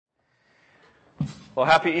Well,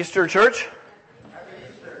 happy Easter, church. Happy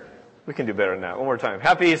Easter. We can do better than that. One more time.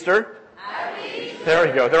 Happy Easter. Happy Easter. There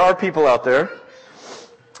we go. There are people out there.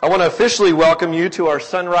 I want to officially welcome you to our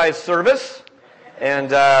sunrise service. And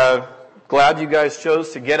glad you guys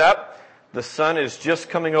chose to get up. The sun is just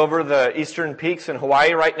coming over the eastern peaks in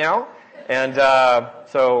Hawaii right now. And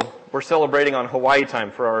so we're celebrating on Hawaii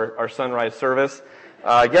time for our sunrise service.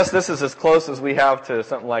 I guess this is as close as we have to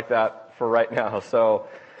something like that for right now. So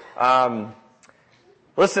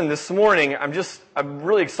listen, this morning, I'm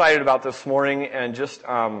really excited about this morning and just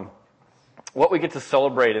what we get to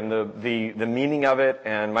celebrate and the meaning of it.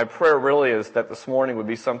 And my prayer really is that this morning would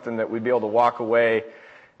be something that we'd be able to walk away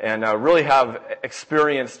and really have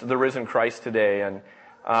experienced the risen Christ today. And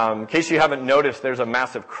in case you haven't noticed, there's a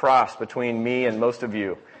massive cross between me and most of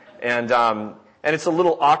you. And it's a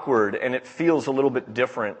little awkward and it feels a little bit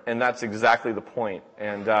different. And that's exactly the point.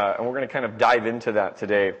 And we're going to kind of dive into that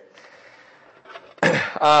today.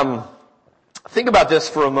 Think about this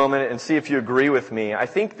for a moment and see if you agree with me. I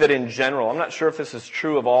think that in general, I'm not sure if this is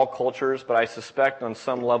true of all cultures, but I suspect on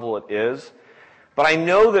some level it is. But I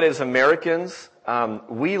know that as Americans,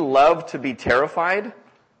 we love to be terrified,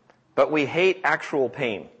 but we hate actual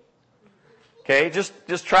pain. Okay,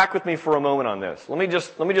 just track with me for a moment on this. Let me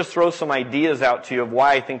just throw some ideas out to you of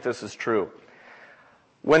why I think this is true.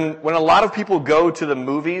 When a lot of people go to the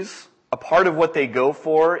movies, a part of what they go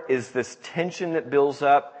for is this tension that builds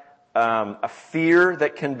up, a fear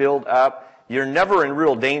that can build up. You're never in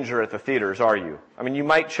real danger at the theaters, are you? I mean, you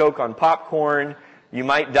might choke on popcorn. You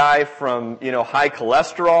might die from, high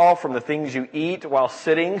cholesterol from the things you eat while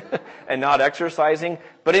sitting and not exercising.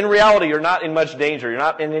 But in reality, you're not in much danger. You're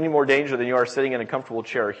not in any more danger than you are sitting in a comfortable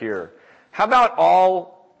chair here. How about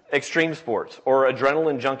all extreme sports or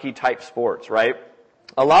adrenaline junkie type sports, right?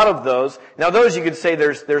 A lot of those, now those you could say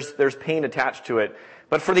there's pain attached to it.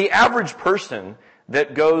 But for the average person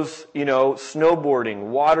that goes, snowboarding,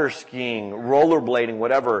 water skiing, rollerblading,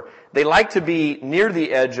 whatever, they like to be near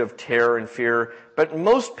the edge of terror and fear. But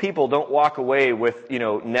most people don't walk away with,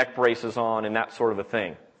 neck braces on and that sort of a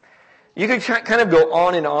thing. You could kind of go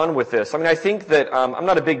on and on with this. I mean, I think that, I'm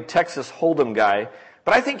not a big Texas Hold'em guy,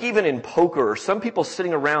 but I think even in poker, some people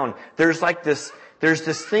sitting around, there's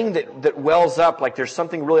this thing that wells up like there's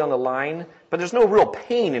something really on the line, but there's no real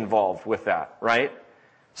pain involved with that, right?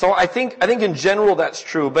 So I think in general that's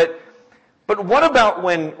true, but what about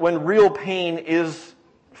when real pain is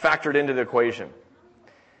factored into the equation?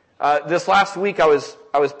 This last week I was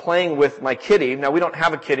playing with my kitty. Now we don't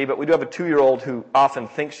have a kitty, but we do have a 2-year-old who often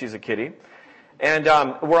thinks she's a kitty. And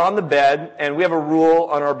we're on the bed, and we have a rule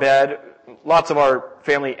on our bed. Lots of our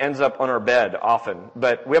family ends up on our bed often,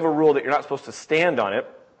 but we have a rule that you're not supposed to stand on it.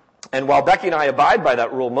 And while Becky and I abide by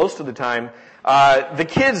that rule most of the time, the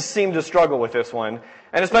kids seem to struggle with this one,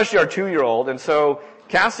 and especially our 2-year-old. And so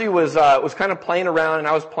Cassie was kind of playing around, and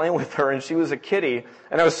I was playing with her, and she was a kitty.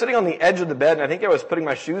 And I was sitting on the edge of the bed, and I think I was putting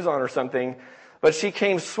my shoes on or something, but she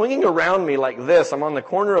came swinging around me like this. I'm on the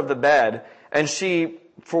corner of the bed, and she,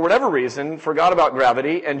 for whatever reason, forgot about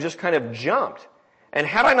gravity and just kind of jumped. And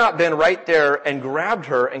had I not been right there and grabbed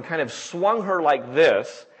her and kind of swung her like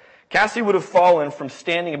this, Cassie would have fallen from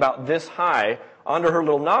standing about this high onto her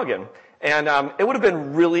little noggin. And it would have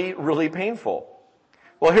been really, really painful.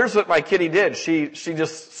 Well, here's what my kitty did. She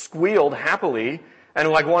just squealed happily and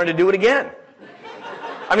wanted to do it again.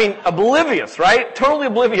 I mean, oblivious, right? Totally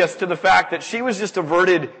oblivious to the fact that she was just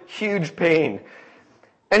averted huge pain.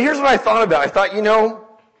 And here's what I thought about. I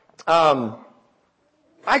thought,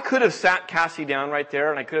 I could have sat Cassie down right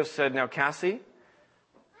there and I could have said, now Cassie,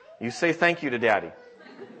 you say thank you to Daddy.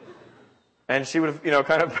 And she would have,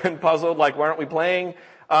 kind of been puzzled, like, why aren't we playing?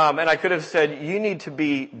 And I could have said, you need to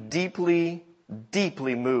be deeply,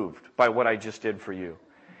 deeply moved by what I just did for you.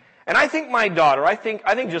 And I think my daughter, I think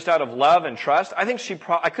just out of love and trust, I think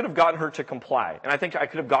I could have gotten her to comply. And I think I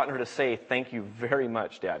could have gotten her to say, thank you very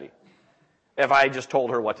much, Daddy, if I just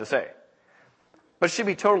told her what to say. But she'd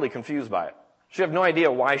be totally confused by it. She'd have no idea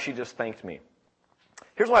why she just thanked me.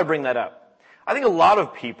 Here's why I bring that up. I think a lot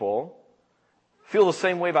of people feel the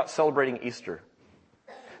same way about celebrating Easter.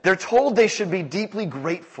 They're told they should be deeply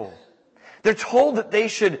grateful. They're told that they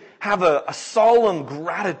should have a solemn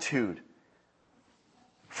gratitude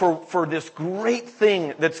for this great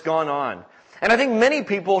thing that's gone on. And I think many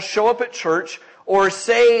people show up at church or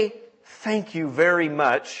say thank you very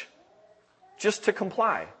much just to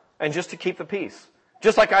comply and just to keep the peace.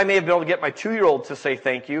 Just like I may have been able to get my 2-year-old to say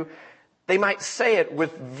thank you, they might say it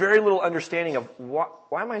with very little understanding of why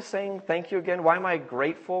am I saying thank you again? Why am I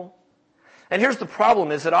grateful? And here's the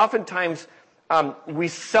problem is that oftentimes we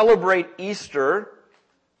celebrate Easter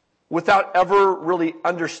without ever really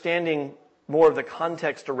understanding more of the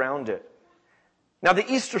context around it. Now, the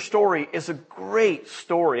Easter story is a great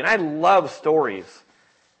story, and I love stories.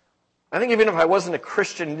 I think even if I wasn't a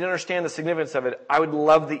Christian and didn't understand the significance of it, I would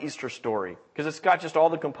love the Easter story, because it's got just all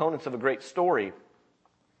the components of a great story.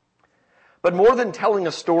 But more than telling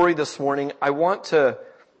a story this morning, I want to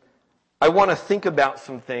think about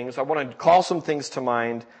some things. I want to call some things to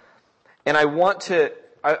mind, and I want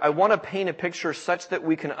to paint a picture such that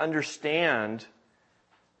we can understand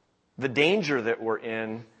the danger that we're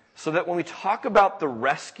in, so that when we talk about the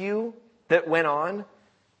rescue that went on,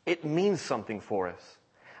 it means something for us.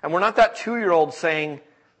 And we're not that 2-year-old saying,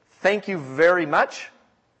 thank you very much,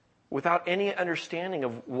 without any understanding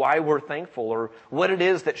of why we're thankful or what it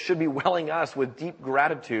is that should be welling us with deep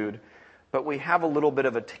gratitude. But we have a little bit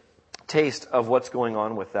of a taste of what's going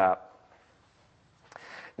on with that.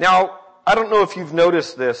 Now, I don't know if you've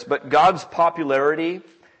noticed this, but God's popularity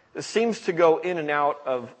seems to go in and out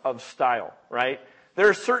of style, right? There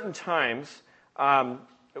are certain times,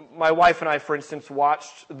 my wife and I, for instance,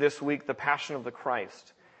 watched this week The Passion of the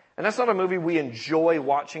Christ. And that's not a movie we enjoy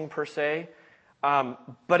watching per se,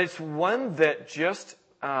 but it's one that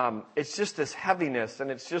it's just this heaviness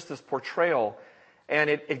and it's just this portrayal. And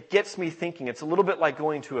it gets me thinking. It's a little bit like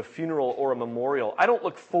going to a funeral or a memorial. I don't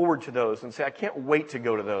look forward to those and say, I can't wait to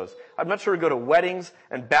go to those. I'm not sure to go to weddings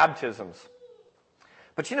and baptisms.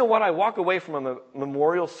 But you know what? I walk away from a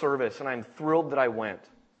memorial service and I'm thrilled that I went.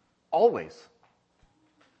 Always.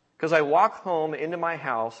 Because I walk home into my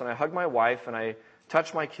house and I hug my wife and I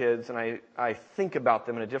touch my kids and I think about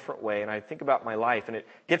them in a different way and I think about my life and it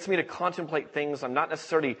gets me to contemplate things I'm not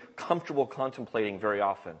necessarily comfortable contemplating very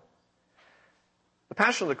often. The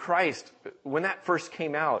Passion of the Christ, when that first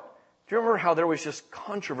came out, do you remember how there was just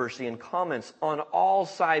controversy and comments on all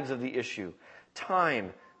sides of the issue?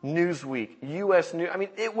 Time, Newsweek, U.S. News. I mean,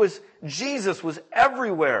 Jesus was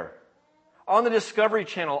everywhere. On the Discovery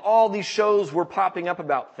Channel, all these shows were popping up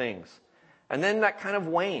about things. And then that kind of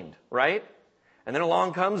waned, right? And then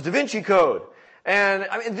along comes Da Vinci Code. And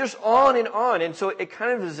I mean, just on and on. And so it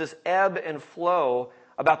kind of is this ebb and flow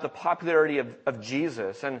about the popularity of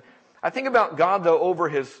Jesus. And I think about God, though, over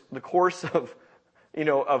the course of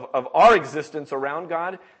our existence around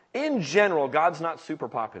God. In general, God's not super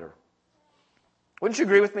popular. Wouldn't you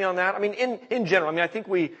agree with me on that? I mean, in general, I mean, I think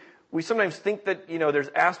we sometimes think that, there's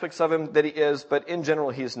aspects of him that he is, but in general,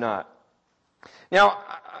 he's not. Now,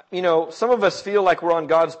 some of us feel like we're on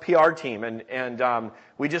God's PR team, and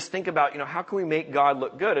we just think about, how can we make God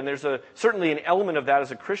look good? And there's certainly an element of that as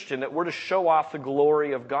a Christian, that we're to show off the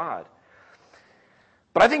glory of God.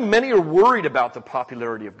 But I think many are worried about the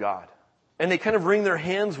popularity of God. And they kind of wring their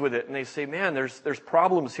hands with it, and they say, man, there's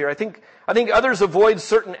problems here. I think others avoid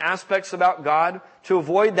certain aspects about God to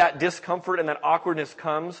avoid that discomfort and that awkwardness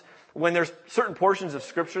comes when there's certain portions of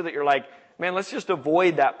Scripture that you're like, man, let's just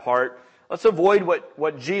avoid that part. Let's avoid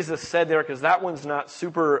what Jesus said there, because that one's not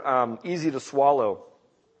super easy to swallow.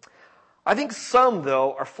 I think some,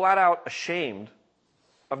 though, are flat out ashamed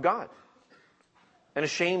of God and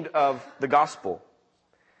ashamed of the gospel.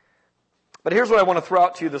 But here's what I want to throw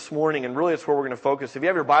out to you this morning, and really it's where we're going to focus. If you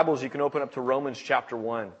have your Bibles, you can open up to Romans chapter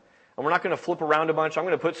 1. And we're not going to flip around a bunch. I'm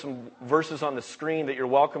going to put some verses on the screen that you're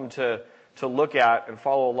welcome to look at and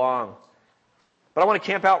follow along. But I want to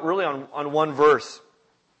camp out really on one verse.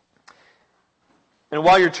 And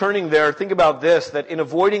while you're turning there, think about this, that in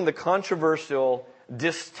avoiding the controversial,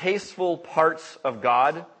 distasteful parts of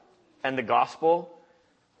God and the gospel,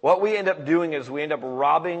 what we end up doing is we end up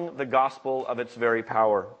robbing the gospel of its very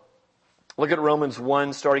power. Look at Romans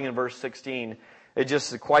 1, starting in verse 16. It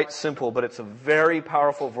just is quite simple, but it's a very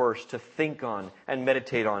powerful verse to think on and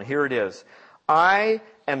meditate on. Here it is. I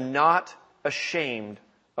am not ashamed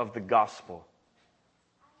of the gospel,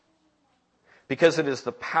 because it is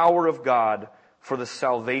the power of God for the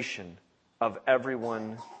salvation of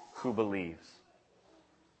everyone who believes.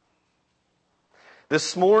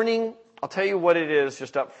 This morning, I'll tell you what it is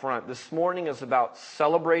just up front. This morning is about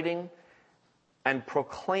celebrating and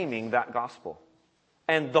proclaiming that gospel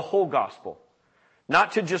and the whole gospel.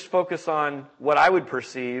 Not to just focus on what I would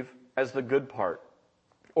perceive as the good part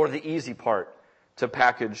or the easy part to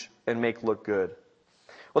package and make look good.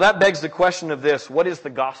 Well, that begs the question of this. What is the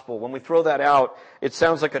gospel? When we throw that out, it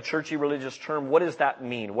sounds like a churchy religious term. What does that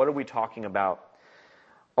mean? What are we talking about?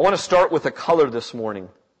 I want to start with a color this morning.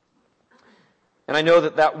 And I know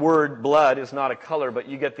that word blood is not a color, but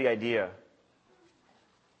you get the idea.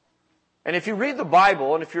 And if you read the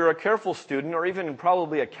Bible, and if you're a careful student, or even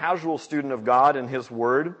probably a casual student of God and His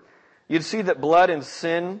Word, you'd see that blood and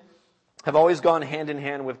sin have always gone hand in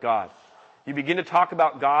hand with God. You begin to talk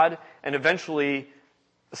about God, and eventually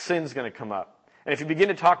sin's going to come up. And if you begin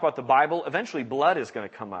to talk about the Bible, eventually blood is going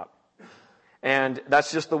to come up. And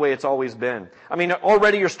that's just the way it's always been. I mean,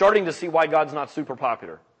 already you're starting to see why God's not super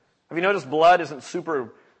popular. Have you noticed blood isn't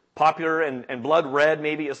super popular and blood red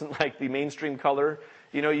maybe isn't like the mainstream color?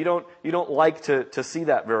 You know, you don't like to see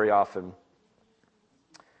that very often.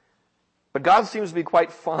 But God seems to be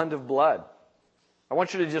quite fond of blood. I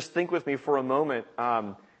want you to just think with me for a moment.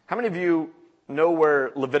 How many of you know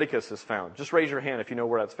where Leviticus is found? Just raise your hand if you know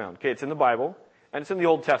where that's found. Okay, it's in the Bible, and it's in the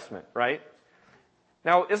Old Testament, right?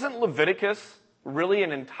 Now, isn't Leviticus really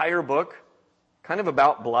an entire book kind of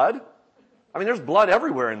about blood? I mean, there's blood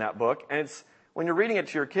everywhere in that book, and it's when you're reading it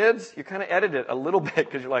to your kids, you kind of edit it a little bit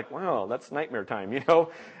because you're like, wow, that's nightmare time, you know?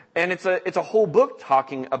 And it's a whole book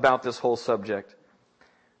talking about this whole subject.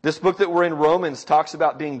 This book that we're in, Romans, talks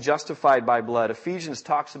about being justified by blood. Ephesians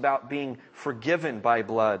talks about being forgiven by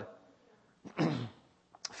blood.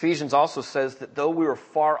 Ephesians also says that though we were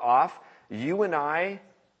far off, you and I,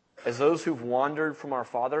 as those who've wandered from our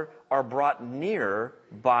Father, are brought near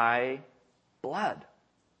by blood.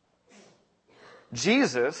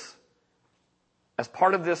 Jesus, as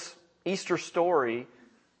part of this Easter story,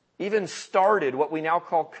 even started what we now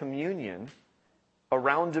call communion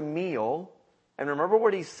around a meal. And remember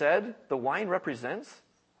what he said the wine represents?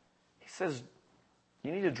 He says,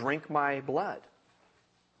 you need to drink my blood.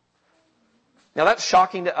 Now that's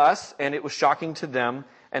shocking to us, and it was shocking to them,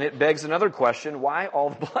 and it begs another question, why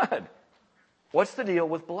all the blood? What's the deal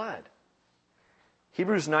with blood?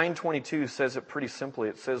 Hebrews 9:22 says it pretty simply.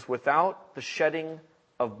 It says, without the shedding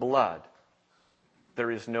of blood, there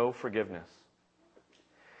is no forgiveness.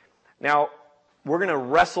 Now, we're going to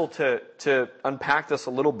wrestle to unpack this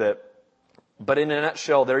a little bit, but in a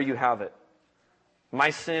nutshell, there you have it.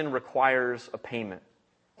 My sin requires a payment.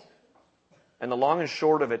 And the long and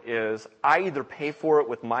short of it is, I either pay for it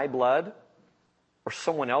with my blood, or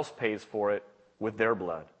someone else pays for it with their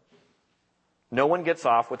blood. No one gets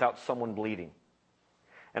off without someone bleeding.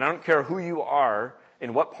 And I don't care who you are,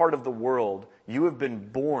 in what part of the world, you have been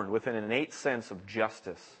born with an innate sense of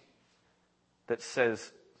justice that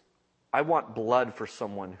says, I want blood for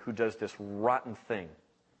someone who does this rotten thing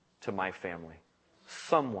to my family.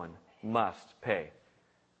 Someone must pay.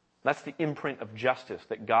 That's the imprint of justice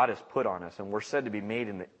that God has put on us, and we're said to be made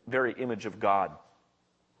in the very image of God.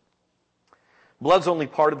 Blood's only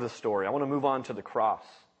part of the story. I want to move on to the cross.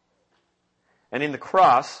 And in the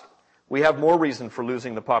cross, we have more reason for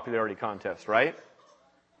losing the popularity contest, right?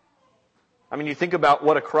 I mean, you think about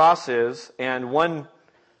what a cross is, and one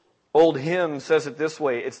old hymn says it this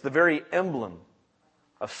way, it's the very emblem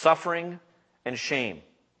of suffering and shame.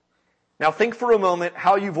 Now think for a moment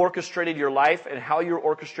how you've orchestrated your life and how you're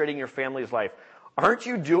orchestrating your family's life. Aren't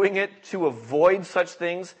you doing it to avoid such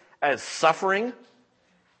things as suffering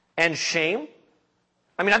and shame?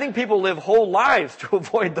 I mean, I think people live whole lives to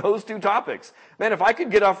avoid those two topics. Man, if I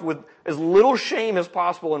could get off with as little shame as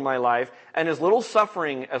possible in my life and as little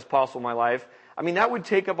suffering as possible in my life, I mean, that would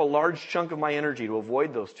take up a large chunk of my energy to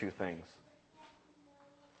avoid those two things.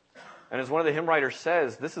 And as one of the hymn writers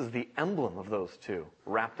says, this is the emblem of those two,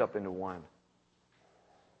 wrapped up into one.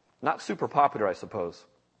 Not super popular, I suppose.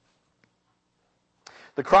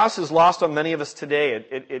 The cross is lost on many of us today.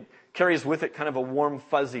 It carries with it kind of a warm,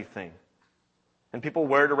 fuzzy thing. And people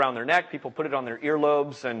wear it around their neck, people put it on their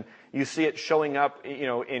earlobes, and you see it showing up,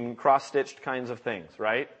 in cross-stitched kinds of things,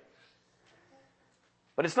 right?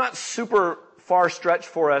 But it's not super far stretched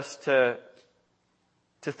for us to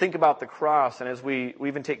think about the cross, and as we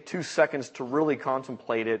even take 2 seconds to really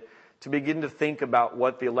contemplate it, to begin to think about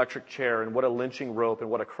what the electric chair and what a lynching rope and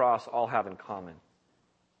what a cross all have in common.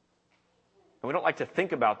 And we don't like to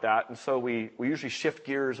think about that, and so we usually shift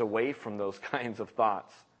gears away from those kinds of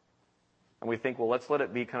thoughts. And we think, well, let's let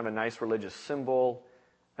it be kind of a nice religious symbol,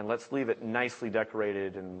 and let's leave it nicely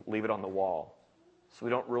decorated and leave it on the wall. So we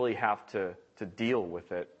don't really have to deal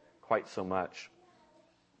with it quite so much.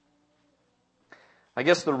 I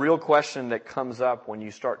guess the real question that comes up when you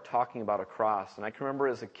start talking about a cross, and I can remember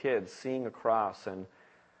as a kid seeing a cross, and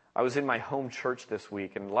I was in my home church this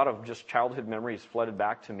week, and a lot of just childhood memories flooded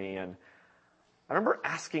back to me, and I remember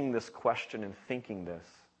asking this question and thinking this.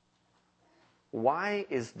 Why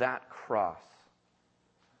is that cross,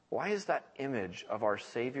 why is that image of our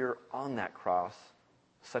Savior on that cross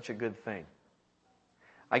such a good thing?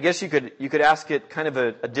 I guess you could ask it kind of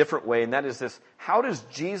a different way, and that is this. How does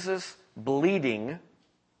Jesus bleeding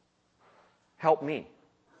help me?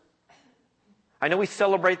 I know we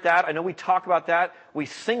celebrate that. I know we talk about that. We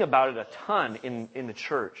sing about it a ton in the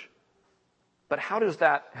church. But how does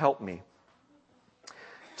that help me?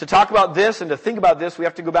 To talk about this and to think about this, we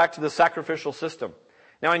have to go back to the sacrificial system.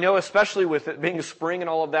 Now, I know, especially with it being spring and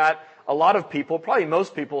all of that, a lot of people, probably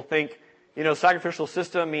most people, think, sacrificial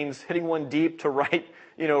system means hitting one deep to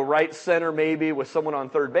right center maybe with someone on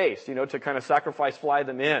third base, to kind of sacrifice, fly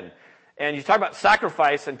them in. And you talk about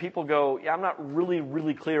sacrifice and people go, yeah, I'm not really,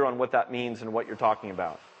 really clear on what that means and what you're talking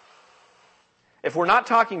about. If we're not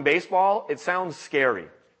talking baseball, it sounds scary.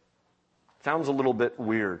 It sounds a little bit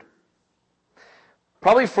weird.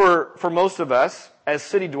 Probably for most of us, as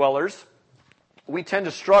city dwellers, we tend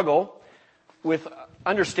to struggle with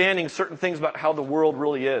understanding certain things about how the world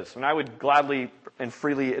really is. And I would gladly and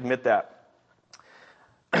freely admit that.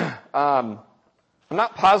 I'm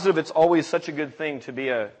not positive it's always such a good thing to be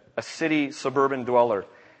a city suburban dweller.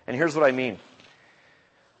 And here's what I mean.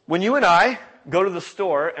 When you and I go to the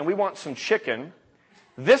store and we want some chicken,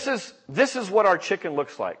 this is what our chicken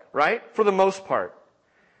looks like, right? For the most part.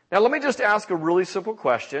 Now let me just ask a really simple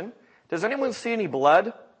question. Does anyone see any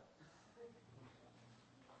blood?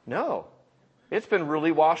 No. It's been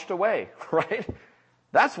really washed away, right?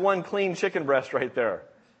 That's one clean chicken breast right there.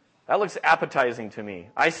 That looks appetizing to me.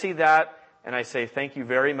 I see that and I say, thank you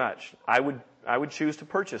very much. I would choose to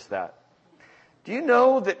purchase that. Do you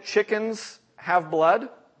know that chickens have blood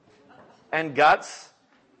and guts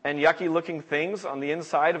and yucky looking things on the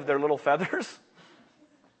inside of their little feathers?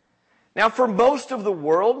 Now, for most of the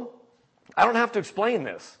world, I don't have to explain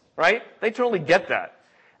this, right? They totally get that.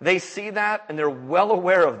 They see that and they're well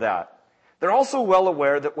aware of that. They're also well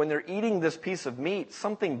aware that when they're eating this piece of meat,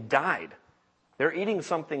 something died. They're eating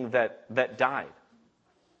something that died.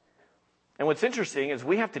 And what's interesting is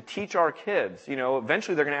we have to teach our kids,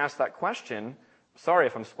 eventually they're going to ask that question. Sorry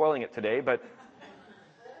if I'm spoiling it today, but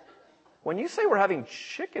when you say we're having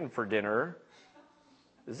chicken for dinner,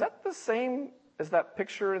 is that the same as that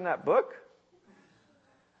picture in that book?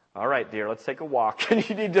 All right, dear, let's take a walk. And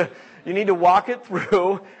you need to walk it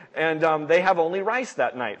through, and they have only rice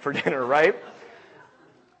that night for dinner, right?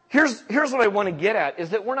 Here's what I want to get at, is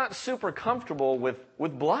that we're not super comfortable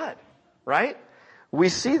with blood, right? We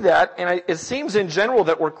see that, and it seems in general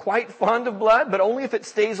that we're quite fond of blood, but only if it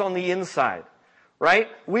stays on the inside, right?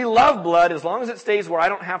 We love blood as long as it stays where I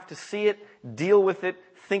don't have to see it, deal with it,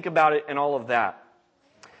 think about it, and all of that.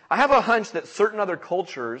 I have a hunch that certain other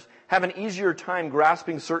cultures have an easier time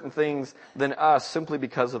grasping certain things than us simply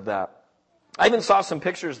because of that. I even saw some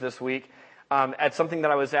pictures this week at something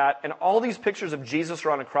that I was at, and all these pictures of Jesus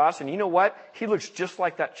are on a cross, and you know what? He looks just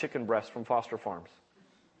like that chicken breast from Foster Farms.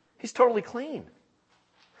 He's totally clean.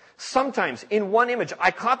 Sometimes, in one image,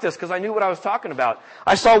 I caught this because I knew what I was talking about.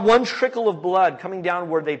 I saw one trickle of blood coming down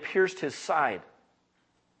where they pierced his side.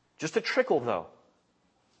 Just a trickle, though.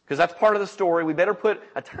 Because that's part of the story. We better put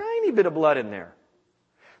a tiny bit of blood in there.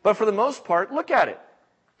 But for the most part, look at it.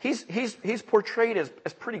 He's portrayed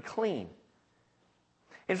as pretty clean.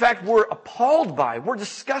 In fact, we're appalled by, we're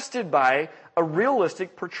disgusted by a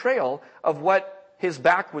realistic portrayal of what his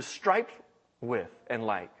back was striped with and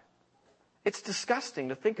like. It's disgusting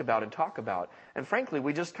to think about and talk about. And frankly,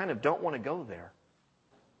 we just kind of don't want to go there.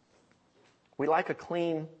 We like a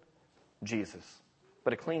clean Jesus.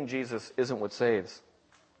 But a clean Jesus isn't what saves.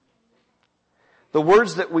 The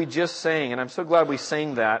words that we just sang, and I'm so glad we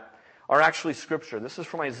sang that, are actually Scripture. This is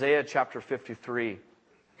from Isaiah chapter 53.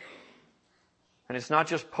 And it's not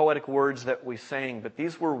just poetic words that we sang, but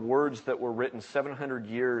these were words that were written 700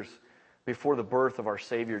 years before the birth of our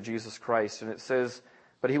Savior, Jesus Christ. And it says,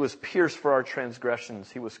 but he was pierced for our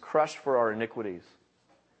transgressions. He was crushed for our iniquities.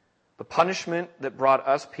 The punishment that brought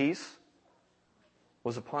us peace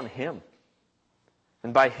was upon him.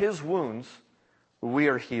 And by his wounds, we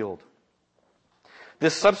are healed.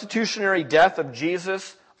 This substitutionary death of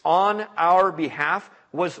Jesus on our behalf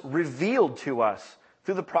was revealed to us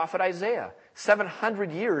through the prophet Isaiah,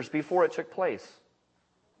 700 years before it took place.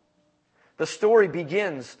 The story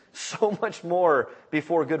begins so much more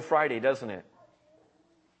before Good Friday, doesn't it?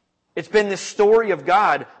 It's been this story of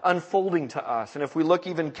God unfolding to us. And if we look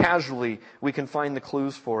even casually, we can find the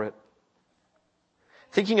clues for it.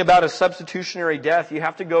 Thinking about a substitutionary death, you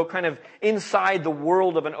have to go kind of inside the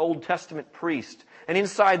world of an Old Testament priest and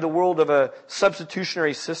inside the world of a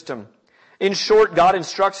substitutionary system. In short, God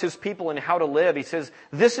instructs his people in how to live. He says,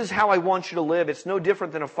 this is how I want you to live. It's no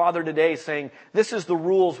different than a father today saying, this is the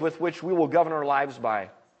rules with which we will govern our lives by.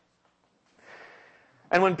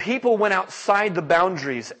 And when people went outside the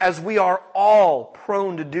boundaries, as we are all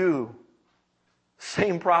prone to do,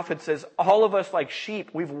 same prophet says, all of us like sheep,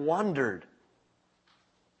 we've wandered.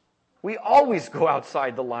 We always go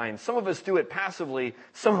outside the line. Some of us do it passively.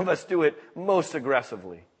 Some of us do it most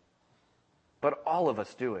aggressively. But all of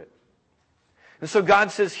us do it. And so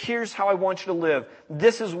God says, here's how I want you to live.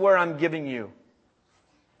 This is where I'm giving you.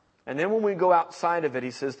 And then when we go outside of it,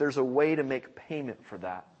 he says, there's a way to make payment for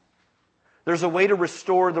that. There's a way to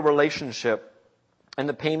restore the relationship, and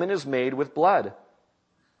the payment is made with blood.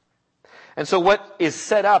 And so what is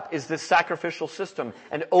set up is this sacrificial system.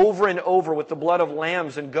 And over with the blood of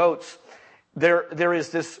lambs and goats, there is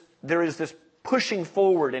this pushing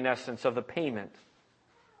forward, in essence, of the payment.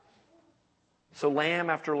 So lamb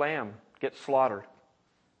after lamb gets slaughtered.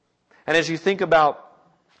 And as you think about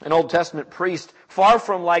an Old Testament priest, far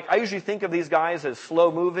from I usually think of these guys as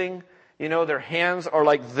slow moving. You know, their hands are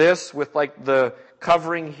like this with the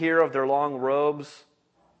covering here of their long robes.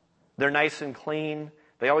 They're nice and clean.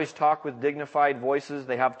 They always talk with dignified voices.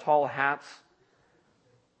 They have tall hats.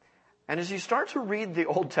 And as you start to read the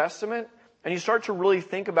Old Testament, and you start to really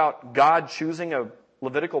think about God choosing a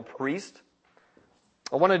Levitical priest,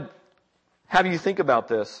 I want to have you think about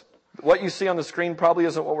this. What you see on the screen probably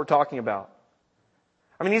isn't what we're talking about.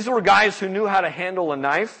 I mean, these were guys who knew how to handle a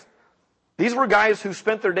knife. These were guys who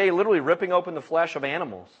spent their day literally ripping open the flesh of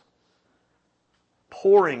animals,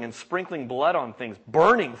 pouring and sprinkling blood on things,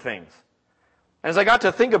 burning things. And as I got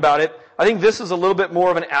to think about it, I think this is a little bit more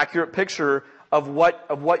of an accurate picture of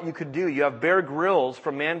what you could do. You have Bear Grylls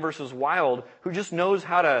from Man vs. Wild, who just knows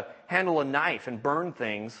how to handle a knife and burn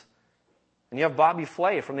things. And you have Bobby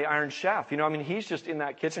Flay from the Iron Chef. You know, I mean, he's just in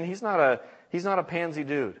that kitchen. He's not a pansy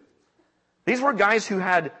dude. These were guys who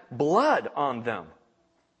had blood on them.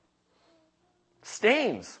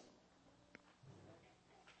 Stains.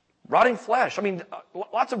 Rotting flesh. I mean,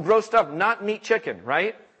 lots of gross stuff, not meat chicken,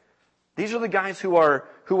 right? These are the guys who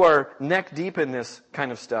are neck deep in this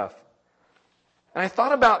kind of stuff. And I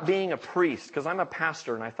thought about being a priest, because I'm a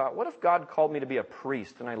pastor, and I thought, what if God called me to be a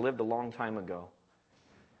priest, and I lived a long time ago?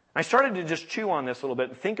 I started to just chew on this a little bit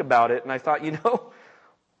and think about it, and I thought,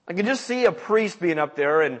 I can just see a priest being up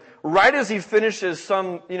there, and right as he finishes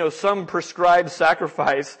some prescribed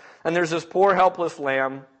sacrifice, and there's this poor helpless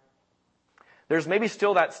lamb, there's maybe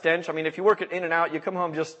still that stench. I mean, if you work at In-N-Out, you come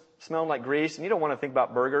home just smelling like grease, and you don't want to think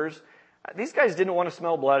about burgers. These guys didn't want to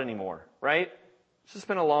smell blood anymore, right? It's just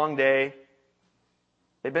been a long day.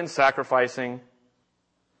 They've been sacrificing.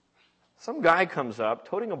 Some guy comes up,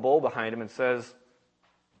 toting a bowl behind him, and says,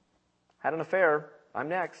 "Had an affair. I'm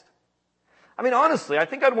next." I mean, honestly, I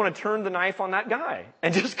think I'd want to turn the knife on that guy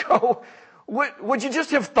and just go, would you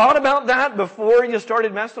just have thought about that before you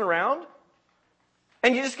started messing around?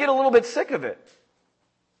 And you just get a little bit sick of it.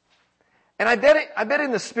 And I bet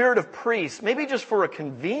in the spirit of priests, maybe just for a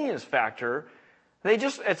convenience factor, they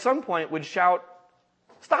just at some point would shout,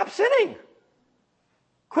 "Stop sinning!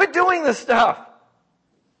 Quit doing this stuff!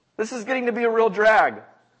 This is getting to be a real drag."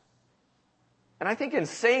 And I think in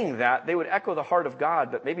saying that, they would echo the heart of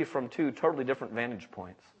God, but maybe from two totally different vantage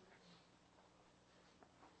points.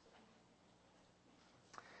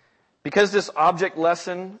 Because this object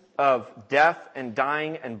lesson of death and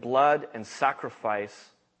dying and blood and sacrifice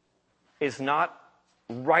is not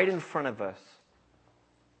right in front of us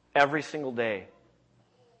every single day,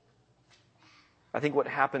 I think what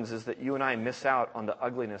happens is that you and I miss out on the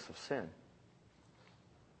ugliness of sin.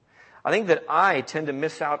 I think that I tend to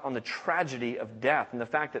miss out on the tragedy of death and the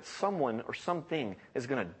fact that someone or something is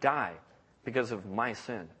going to die because of my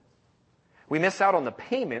sin. We miss out on the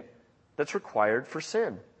payment that's required for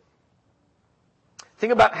sin.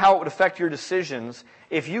 Think about how it would affect your decisions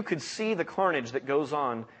if you could see the carnage that goes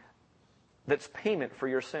on that's payment for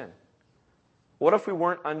your sin. What if we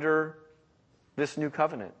weren't under this new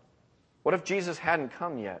covenant? What if Jesus hadn't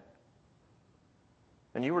come yet?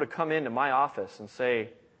 And you were to come into my office and say,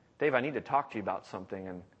 "Dave, I need to talk to you about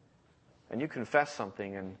something," and you confess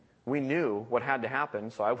something, and we knew what had to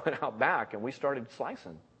happen, so I went out back and we started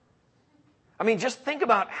slicing. I mean, just think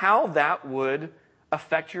about how that would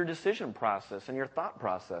affect your decision process and your thought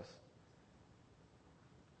process.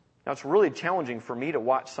 Now, it's really challenging for me to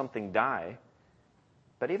watch something die,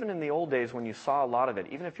 but even in the old days when you saw a lot of it,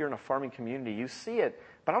 even if you're in a farming community, you see it,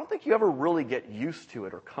 but I don't think you ever really get used to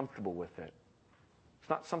it or comfortable with it. It's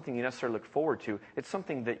not something you necessarily look forward to. It's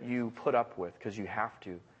something that you put up with because you have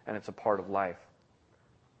to, and it's a part of life.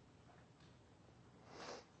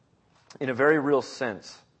 In a very real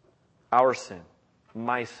sense, our sin,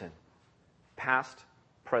 my sin, past,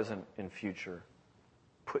 present, and future,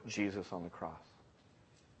 put Jesus on the cross.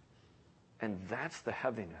 And that's the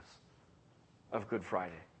heaviness of Good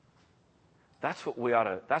Friday. That's what we ought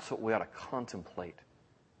to contemplate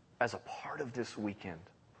as a part of this weekend.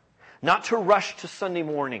 Not to rush to Sunday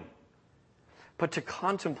morning, but to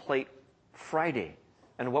contemplate Friday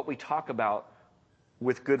and what we talk about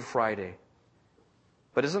with Good Friday.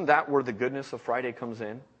 But isn't that where the goodness of Friday comes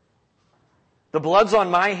in? The blood's on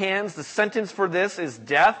my hands. The sentence for this is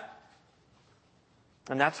death.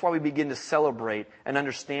 And that's why we begin to celebrate and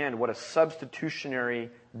understand what a substitutionary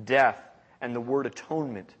death and the word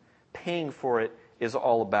atonement, paying for it, is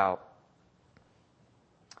all about.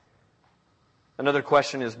 Another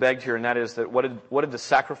question is begged here, and that is that what did the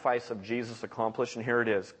sacrifice of Jesus accomplish? And here it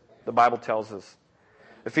is. The Bible tells us.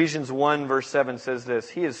 Ephesians 1 verse 7 says this,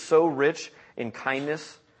 He is so rich in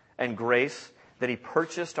kindness and grace that He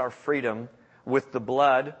purchased our freedom with the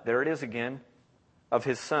blood, there it is again, of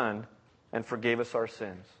His Son, and forgave us our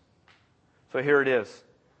sins. So here it is.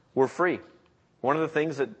 We're free. One of the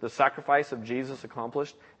things that the sacrifice of Jesus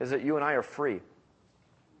accomplished is that you and I are free.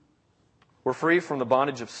 We're free from the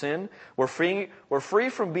bondage of sin. We're free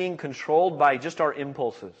from being controlled by just our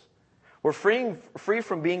impulses. We're free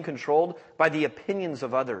from being controlled by the opinions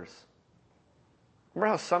of others.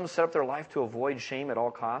 Remember how some set up their life to avoid shame at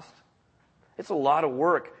all costs? It's a lot of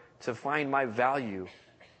work to find my value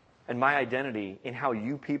and my identity in how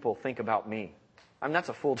you people think about me. I mean, that's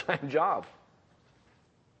a full-time job.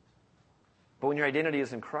 But when your identity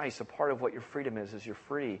is in Christ, a part of what your freedom is you're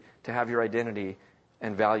free to have your identity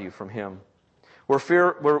and value from Him. We're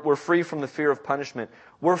free from the fear of punishment.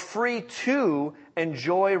 We're free to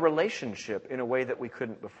enjoy relationship in a way that we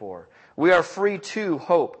couldn't before. We are free to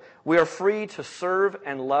hope. We are free to serve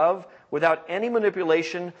and love without any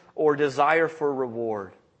manipulation or desire for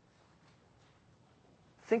reward.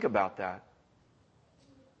 Think about that.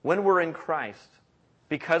 When we're in Christ,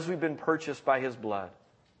 because we've been purchased by His blood,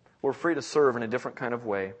 we're free to serve in a different kind of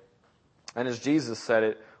way. And as Jesus said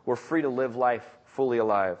it, we're free to live life fully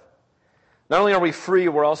alive. Not only are we free,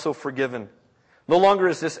 we're also forgiven. No longer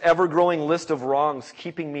is this ever-growing list of wrongs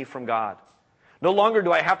keeping me from God. No longer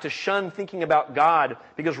do I have to shun thinking about God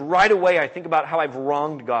because right away I think about how I've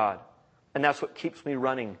wronged God. And that's what keeps me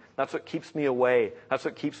running. That's what keeps me away. That's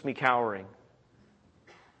what keeps me cowering.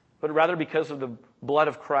 But rather because of the blood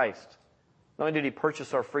of Christ, not only did He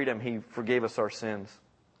purchase our freedom, He forgave us our sins.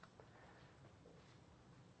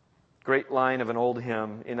 Great line of an old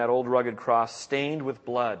hymn, in that old rugged cross, stained with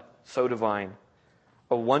blood, so divine.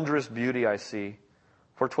 A wondrous beauty I see,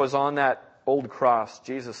 for 'twas on that old cross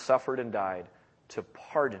Jesus suffered and died to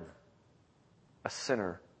pardon a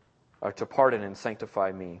sinner, or to pardon and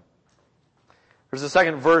sanctify me. There's a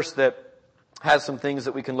second verse that has some things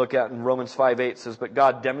that we can look at in Romans 5:8. Says, but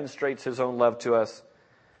God demonstrates His own love to us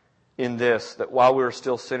in this, that while we were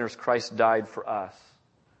still sinners, Christ died for us.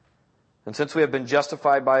 And since we have been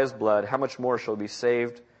justified by His blood, how much more shall we be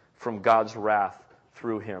saved from God's wrath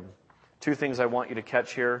through Him? Two things I want you to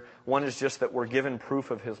catch here. One is just that we're given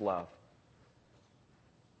proof of His love.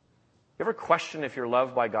 You ever question if you're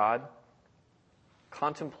loved by God?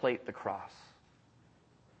 Contemplate the cross.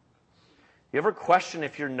 You ever question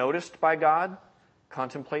if you're noticed by God?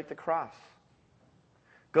 Contemplate the cross.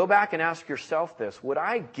 Go back and ask yourself this. Would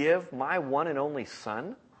I give my one and only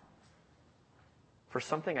Son for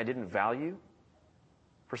something I didn't value?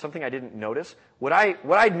 For something I didn't notice? Would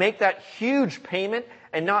I make that huge payment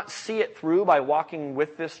and not see it through by walking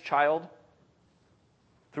with this child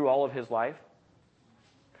through all of his life?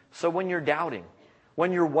 So when you're doubting,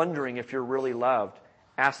 when you're wondering if you're really loved,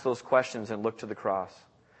 ask those questions and look to the cross.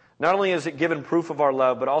 Not only is it given proof of our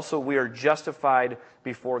love, but also we are justified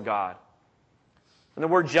before God. And the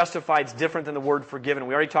word justified is different than the word forgiven.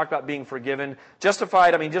 We already talked about being forgiven.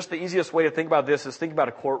 Justified, just the easiest way to think about this is think about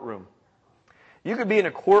a courtroom. You could be in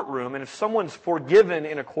a courtroom, and if someone's forgiven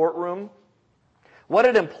in a courtroom, what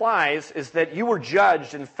it implies is that you were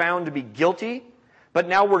judged and found to be guilty, but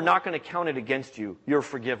now we're not going to count it against you. You're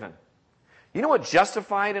forgiven. You know what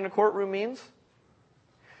justified in a courtroom means?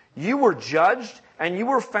 You were judged, and you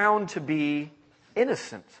were found to be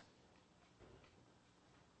innocent.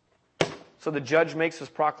 So the judge makes his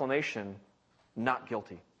proclamation, not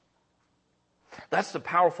guilty. That's the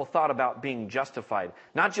powerful thought about being justified.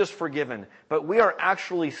 Not just forgiven, but we are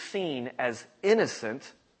actually seen as innocent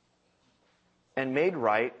and made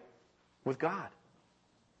right with God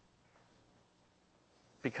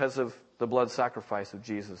because of the blood sacrifice of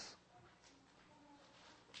Jesus.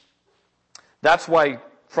 That's why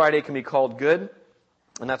Friday can be called good,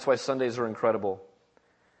 and that's why Sundays are incredible.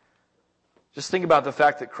 Just think about the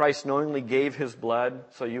fact that Christ knowingly gave His blood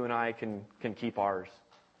so you and I can keep ours.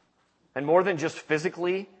 And more than just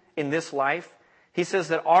physically in this life, He says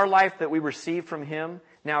that our life that we receive from Him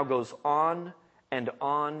now goes on and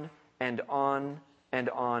on and on and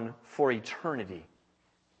on for eternity.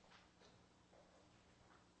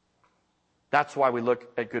 That's why we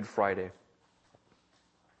look at Good Friday.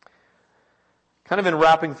 Kind of in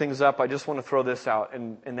wrapping things up, I just want to throw this out,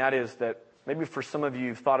 and that is that maybe for some of you,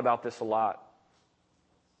 you've thought about this a lot.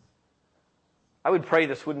 I would pray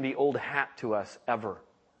this wouldn't be old hat to us ever.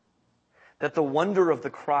 That the wonder of the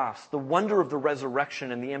cross, the wonder of the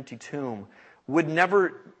resurrection and the empty tomb would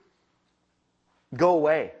never go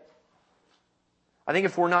away. I think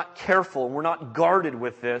if we're not careful and we're not guarded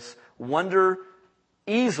with this, wonder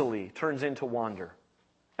easily turns into wander.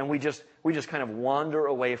 And we just kind of wander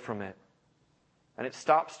away from it. And it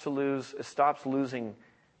stops losing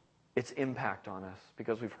its impact on us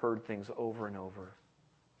because we've heard things over and over.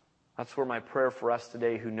 That's where my prayer for us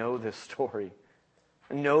today who know this story,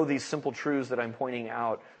 and know these simple truths that I'm pointing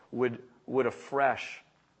out, would afresh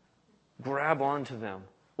grab onto them.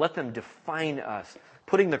 Let them define us.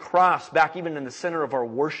 Putting the cross back even in the center of our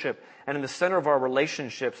worship and in the center of our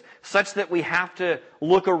relationships, such that we have to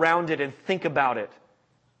look around it and think about it.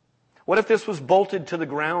 What if this was bolted to the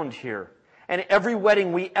ground here? And every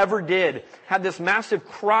wedding we ever did had this massive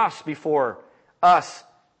cross before us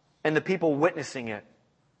and the people witnessing it.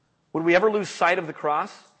 Would we ever lose sight of the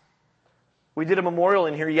cross? We did a memorial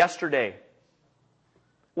in here yesterday.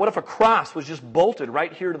 What if a cross was just bolted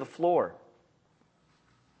right here to the floor?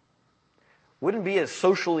 Wouldn't be as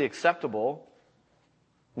socially acceptable.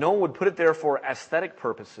 No one would put it there for aesthetic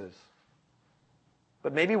purposes.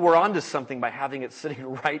 But maybe we're onto something by having it sitting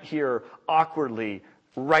right here, awkwardly,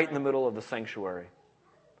 right in the middle of the sanctuary,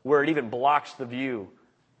 where it even blocks the view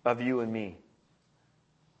of you and me.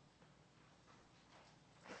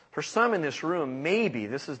 For some in this room, maybe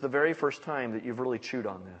this is the very first time that you've really chewed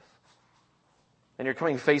on this. And you're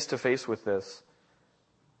coming face to face with this.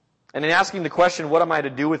 And in asking the question, what am I to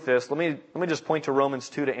do with this? Let me just point to Romans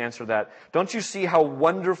 2 to answer that. Don't you see how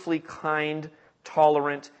wonderfully kind,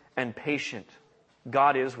 tolerant, and patient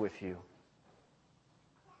God is with you?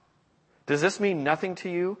 Does this mean nothing to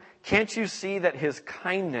you? Can't you see that His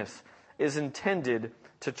kindness is intended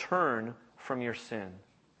to turn from your sin?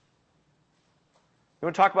 You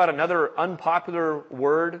want to talk about another unpopular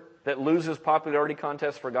word that loses popularity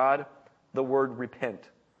contests for God? The word repent.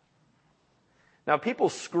 Now, people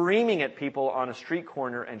screaming at people on a street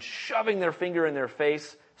corner and shoving their finger in their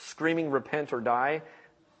face, screaming repent or die,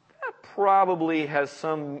 that probably has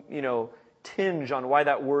some, tinge on why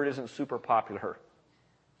that word isn't super popular.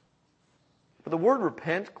 But the word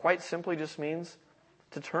repent quite simply just means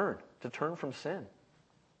to turn from sin.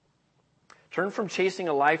 Turn from chasing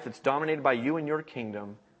a life that's dominated by you and your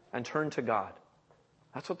kingdom and turn to God.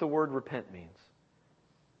 That's what the word repent means.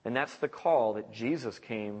 And that's the call that Jesus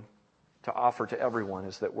came to offer to everyone,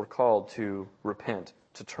 is that we're called to repent,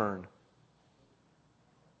 to turn.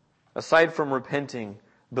 Aside from repenting,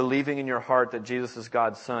 believing in your heart that Jesus is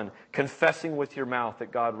God's Son, confessing with your mouth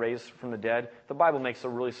that God raised from the dead, the Bible makes a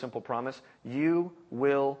really simple promise. You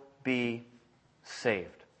will be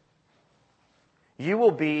saved. You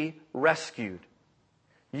will be rescued.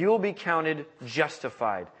 You will be counted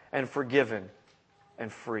justified and forgiven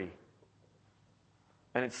and free.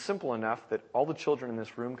 And it's simple enough that all the children in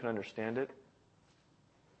this room can understand it,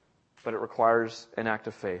 but it requires an act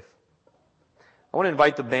of faith. I want to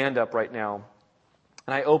invite the band up right now.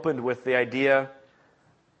 And I opened with the idea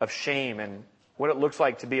of shame and what it looks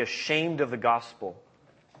like to be ashamed of the gospel.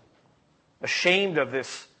 Ashamed of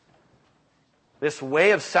this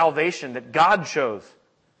way of salvation that God chose.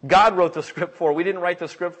 God wrote the script for. We didn't write the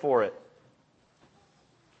script for it.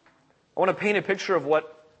 I want to paint a picture of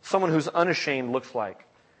what someone who's unashamed looks like.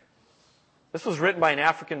 This was written by an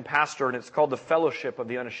African pastor, and it's called The Fellowship of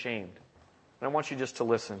the Unashamed. And I want you just to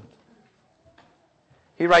listen.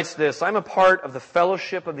 He writes this: I'm a part of the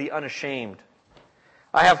fellowship of the unashamed.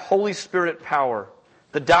 I have Holy Spirit power.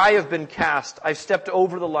 The die have been cast. I've stepped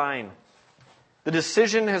over the line. The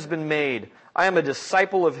decision has been made. I am a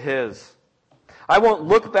disciple of His. I won't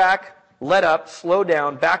look back, let up, slow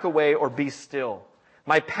down, back away, or be still.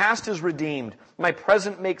 My past is redeemed. My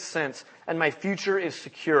present makes sense. And my future is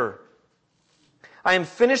secure. I am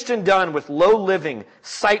finished and done with low living,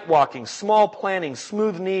 sight walking, small planning,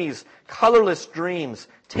 smooth knees, colorless dreams,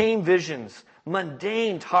 tame visions,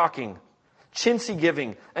 mundane talking, chintzy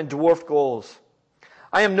giving, and dwarfed goals.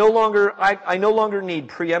 I no longer need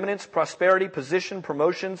preeminence, prosperity, position,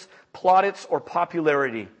 promotions, plaudits, or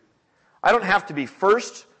popularity. I don't have to be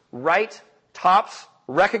first, right, tops,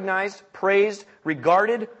 recognized, praised,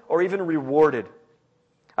 regarded, or even rewarded.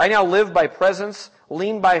 I now live by presence,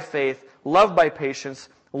 lean by faith, love by patience,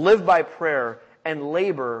 live by prayer, and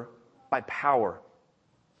labor by power.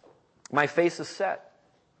 My face is set.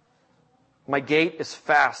 My gait is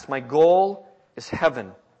fast. My goal is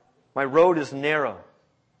heaven. My road is narrow.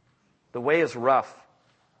 The way is rough.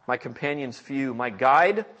 My companions few. My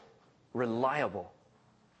guide, reliable.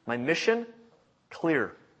 My mission,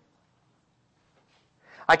 clear.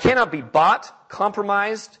 I cannot be bought,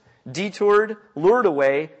 compromised, detoured, lured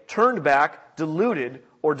away, turned back, deluded,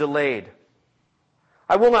 or delayed.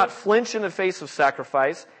 I will not flinch in the face of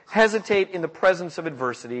sacrifice, hesitate in the presence of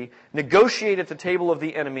adversity, negotiate at the table of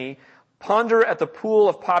the enemy, ponder at the pool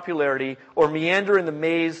of popularity, or meander in the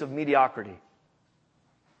maze of mediocrity.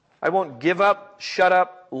 I won't give up, shut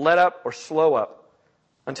up, let up, or slow up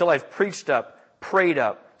until I've preached up, prayed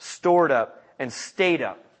up, stored up, and stayed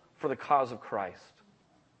up for the cause of Christ.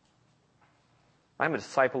 I'm a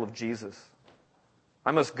disciple of Jesus.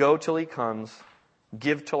 I must go till He comes,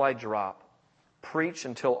 give till I drop, preach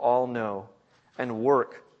until all know, and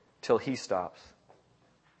work till He stops.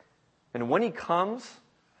 And when He comes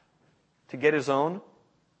to get His own,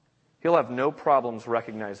 He'll have no problems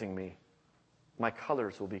recognizing me. My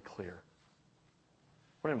colors will be clear.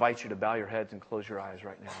 I want to invite you to bow your heads and close your eyes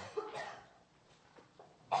right now.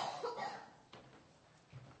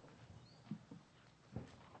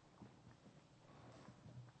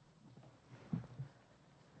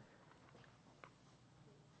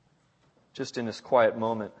 Just in this quiet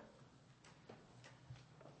moment,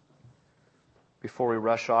 before we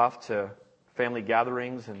rush off to family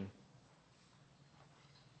gatherings and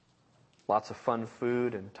lots of fun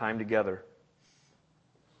food and time together,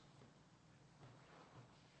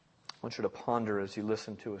 I want you to ponder as you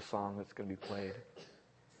listen to a song that's going to be played.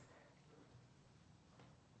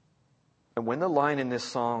 And when the line in this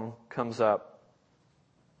song comes up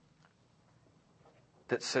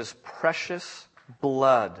that says, "Precious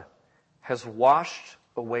blood has washed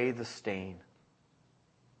away the stain,"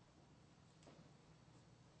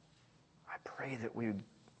 I pray that we would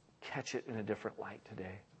catch it in a different light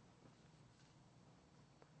today.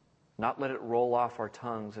 Not let it roll off our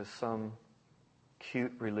tongues as some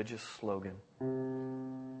cute religious slogan.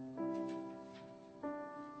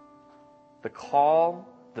 The call,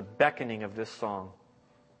 the beckoning of this song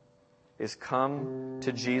is come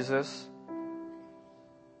to Jesus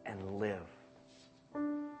and live.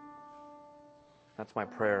 That's my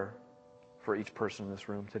prayer for each person in this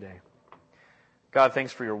room today. God,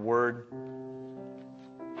 thanks for your word.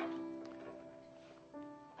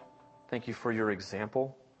 Thank you for your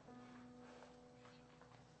example.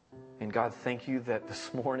 And God, thank you that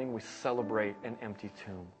this morning we celebrate an empty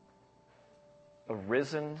tomb. A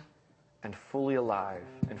risen and fully alive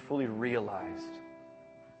and fully realized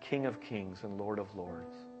King of Kings and Lord of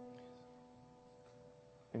Lords.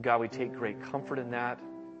 And God, we take great comfort in that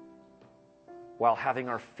while having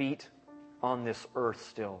our feet on this earth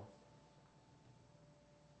still.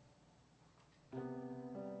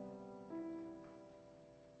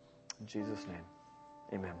 In Jesus' name,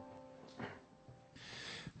 amen.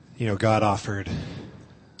 You know, God offered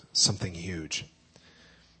something huge,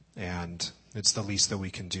 and it's the least that we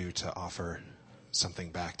can do to offer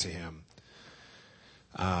something back to Him.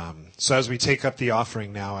 So as we take up the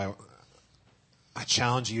offering now, I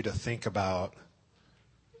challenge you to think about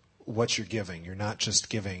what you're giving. You're not just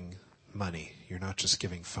giving money. You're not just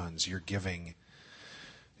giving funds. You're giving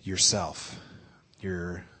yourself.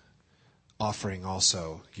 You're offering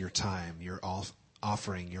also your time. You're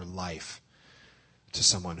offering your life to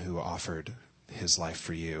someone who offered his life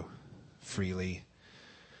for you freely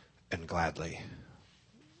and gladly.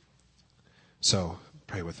 So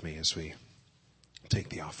pray with me as we take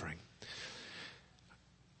the offering.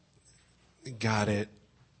 God, it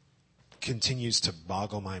continues to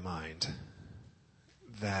boggle my mind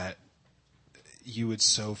that you would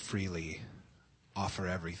so freely offer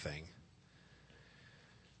everything.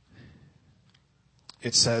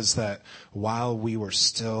 It says that while we were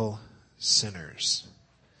still sinners,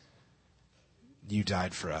 you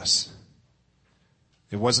died for us.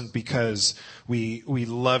 It wasn't because we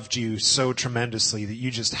loved you so tremendously that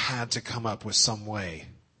you just had to come up with some way.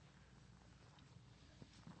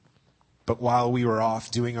 But while we were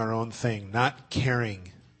off doing our own thing, not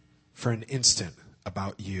caring for an instant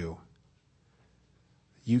about you,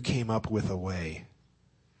 you came up with a way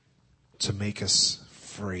to make us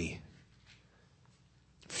free,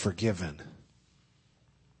 forgiven,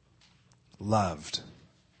 loved,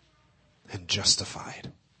 and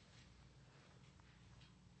justified.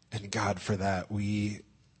 And God, for that, we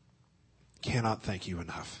cannot thank you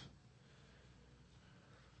enough.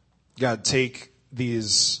 God, take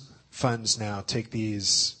these funds now, take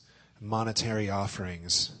these monetary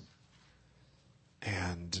offerings,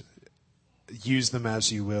 and use them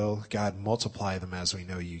as you will. God, multiply them as we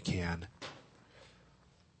know you can.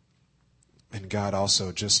 And God,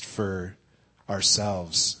 also, just for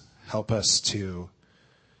ourselves, help us to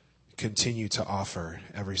continue to offer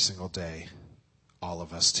every single day, all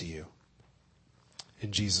of us to you.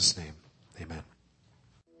 In Jesus' name, amen.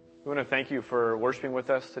 We want to thank you for worshiping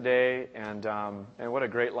with us today, and what a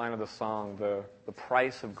great line of the song, the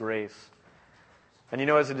price of grace. And you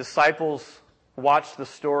know, as the disciples watched the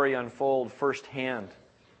story unfold firsthand,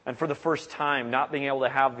 And for the first time, not being able to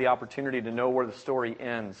have the opportunity to know where the story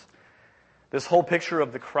ends, this whole picture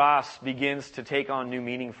of the cross begins to take on new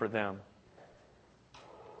meaning for them.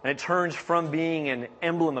 And it turns from being an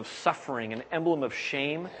emblem of suffering, an emblem of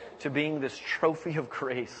shame, to being this trophy of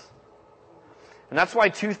grace. And that's why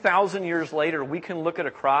 2,000 years later, we can look at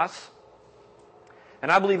a cross,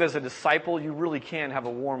 and I believe as a disciple, you really can have a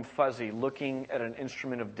warm fuzzy looking at an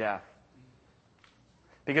instrument of death.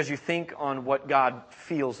 Because you think on what God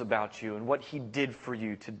feels about you and what He did for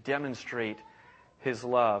you to demonstrate His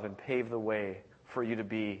love and pave the way for you to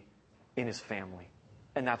be in His family.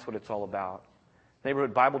 And that's what it's all about.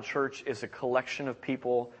 Neighborhood Bible Church is a collection of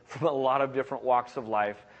people from a lot of different walks of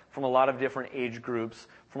life, from a lot of different age groups,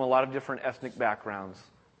 from a lot of different ethnic backgrounds.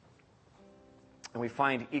 And we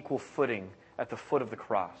find equal footing at the foot of the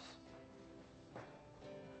cross.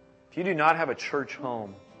 If you do not have a church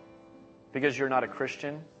home because you're not a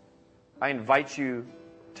Christian, I invite you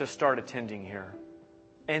to start attending here.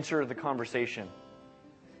 Enter the conversation.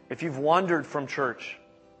 If you've wandered from church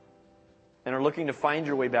and are looking to find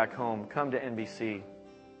your way back home, come to NBC.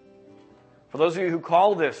 For those of you who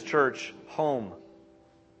call this church home,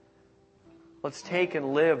 let's take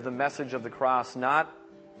and live the message of the cross, not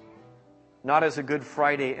as a Good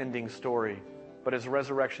Friday ending story, but as a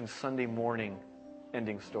Resurrection Sunday morning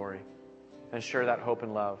ending story, and share that hope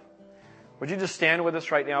and love. Would you just stand with us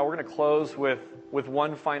right now? We're going to close with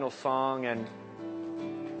one final song, and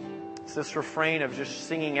it's this refrain of just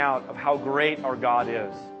singing out of how great our God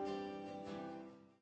is.